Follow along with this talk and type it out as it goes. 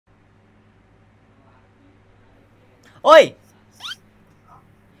Oi!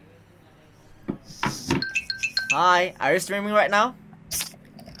 Hi, are you streaming right now?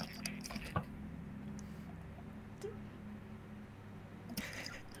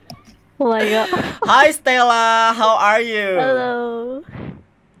 Oh my god. Hi Stella, how are you? Hello.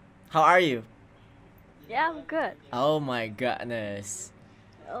 How are you? Yeah, I'm good. Oh my goodness.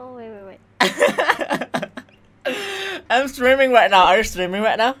 Oh, wait. I'm streaming right now. Are you streaming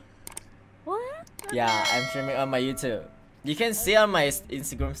right now? What? Yeah, I'm streaming on my YouTube. You can see on my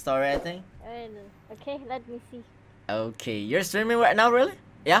Instagram story, I think. Okay, let me see. Okay, you're streaming right now, really?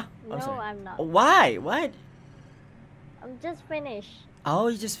 Yeah? No, sorry. I'm not. Oh, why? Why? I'm just finished. Oh,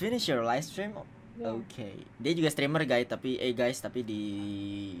 you just finished your live stream? Yeah. Okay. Dia juga streamer guys, tapi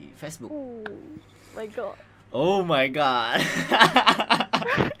di Facebook. Oh my god. Oh my god.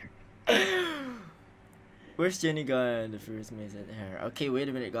 Where's Jenny gone? The first message her. Okay, wait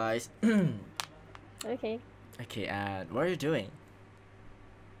a minute, guys. Okay. Okay, and what are you doing?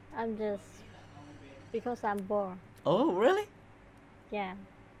 I'm just because I'm bored. Oh, really? Yeah.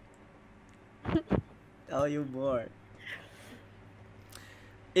 Oh, you bored.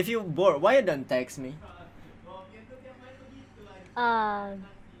 If you bored, why you don't text me?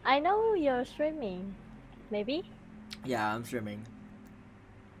 I know you're streaming. Maybe? Yeah, I'm streaming.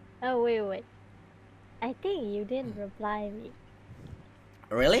 Oh, wait. I think you didn't reply me.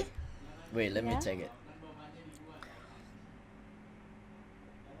 Really? Wait, let me Yeah? check it.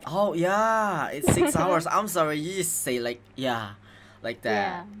 Oh yeah, it's 6 hours. I'm sorry, you just say like yeah, like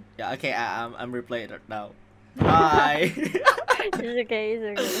that. Yeah. Okay, I'm replaying it now. Hi. It's okay.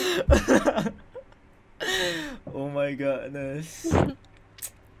 Oh my goodness.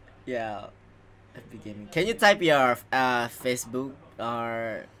 Yeah. FB Gaming. Can you type your Facebook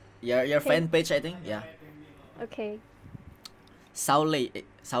or your fan page? I think. Yeah. Okay. SawLei,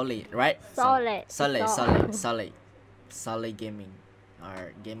 right? SawLei. SawLei Gaming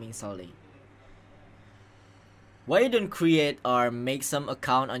or Gaming SawLei. Why you don't create or make some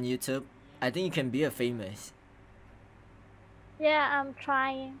account on YouTube? I think you can be a famous. Yeah, I'm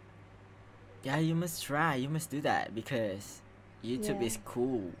trying. Yeah, you must try. You must do that because YouTube is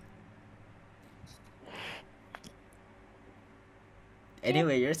cool.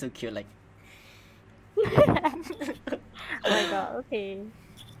 Anyway, you're so cute. Like. Oh my god. Okay.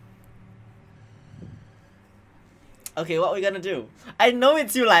 Okay, what we gonna do? I know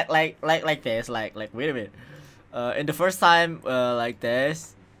it's you like this. Like wait a minute. In the first time like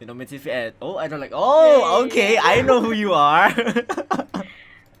this, you know, ometv ad. Oh, I don't like. Oh, okay. Yeah. I know who you are.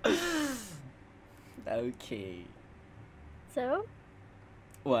 Okay. So?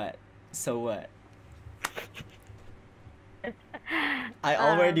 What? So what? I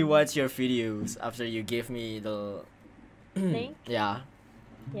already watched your videos after you gave me the link. Yeah.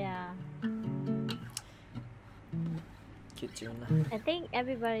 Yeah. Kitchen. I think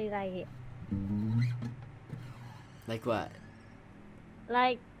everybody like it. Like what?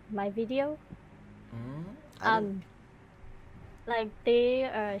 Like my video. Like they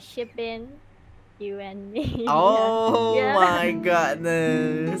are shipping you and me. Oh my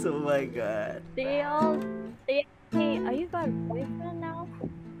goodness! Oh my god! They hey, are you got a boyfriend now?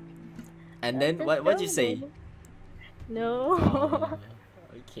 And then what you say? No.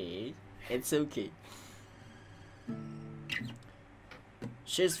 Okay, it's okay.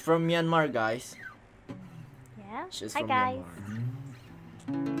 She's from Myanmar, guys. Yeah. She's Hi from guys. Myanmar.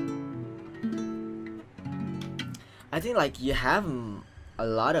 I think like you have a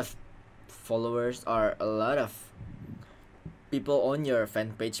lot of followers or a lot of people on your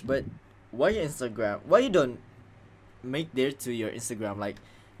fan page, but why your Instagram? Why you don't make there to your Instagram? Like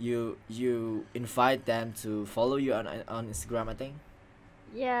you invite them to follow you on Instagram, I think.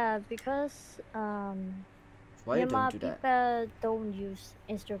 Yeah, because why you don't do that? People don't use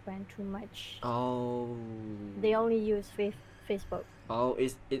Instagram too much. Oh. They only use Facebook. Oh,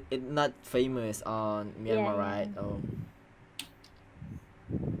 it not famous on Myanmar, right? Oh.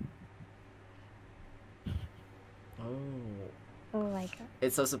 Oh my god.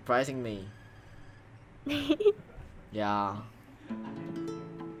 It's so surprising me. Yeah.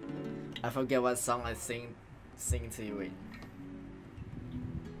 I forget what song I sing to you with.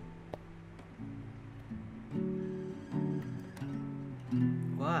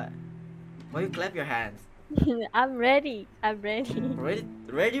 What? Why you clap your hands? I'm ready.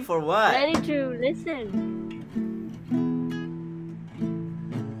 Ready for what? Ready to listen.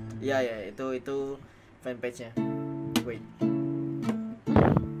 Yeah, itu fanpage-nya. Wait.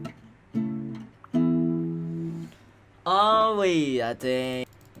 Oh wait, I think.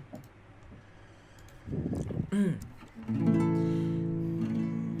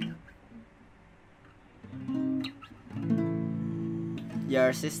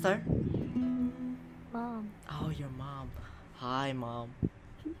 Your sister? Mom. Oh, your mom. Hi, mom.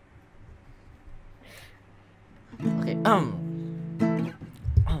 Okay. Um.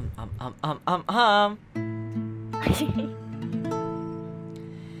 Um. Um. Um. Um. Um.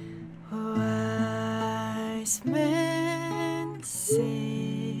 Wise men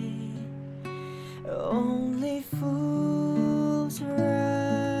say only fools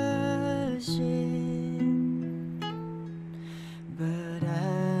rush in, but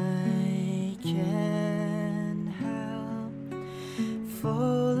I can't help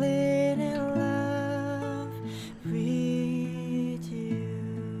falling in love with you.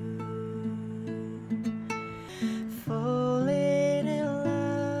 Falling in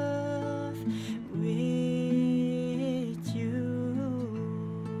love with you.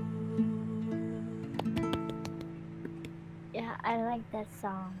 Yeah, I like that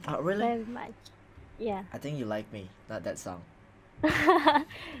song Oh, really? very much. Yeah. I think you like me, not that song.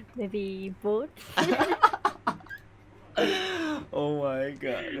 Maybe both. Oh my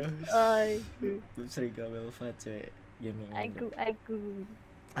god. 아이고, 목소리가 매우 파트에 예민한데. 아이고.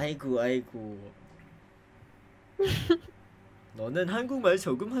 아이고 아이고. 너는 한국말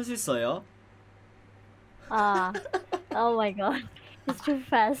조금 할 수 있어요? Ah, oh my god, it's too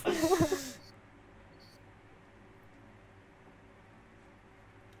fast.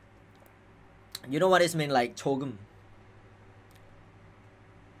 You know what it means like 조금?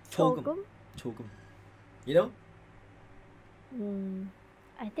 조금? 조금. You know?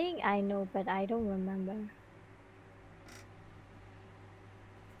 I think I know, but I don't remember.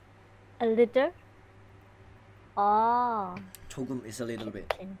 A little? Oh, 조금 is a little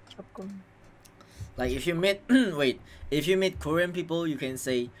bit. okay, 조금. Like if you meet if you meet Korean people, you can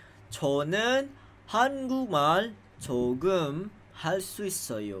say 저는 한국말 조금 할 수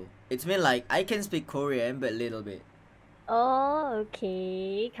있어요. It's mean like I can speak Korean but little bit. Oh,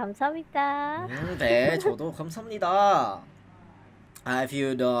 okay. 감사합니다. 네, 저도 감사합니다.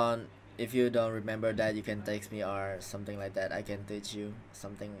 If you don't remember that, you can text me or something like that. I can teach you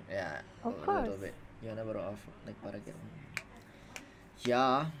something. Yeah, Of a course. little bit. Gimana bro? Like para gitu.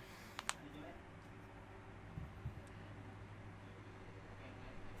 Yeah.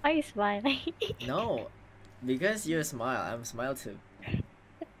 Are you smiling? No, because you smile, I'm smile too.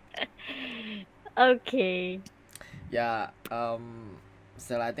 Okay. Yeah.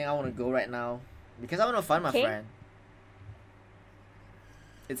 So I think I want to go right now because I want to find my Okay. friend.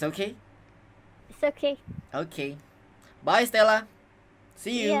 It's okay. It's okay. Okay. Bye, Stella.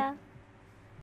 See you. Yeah.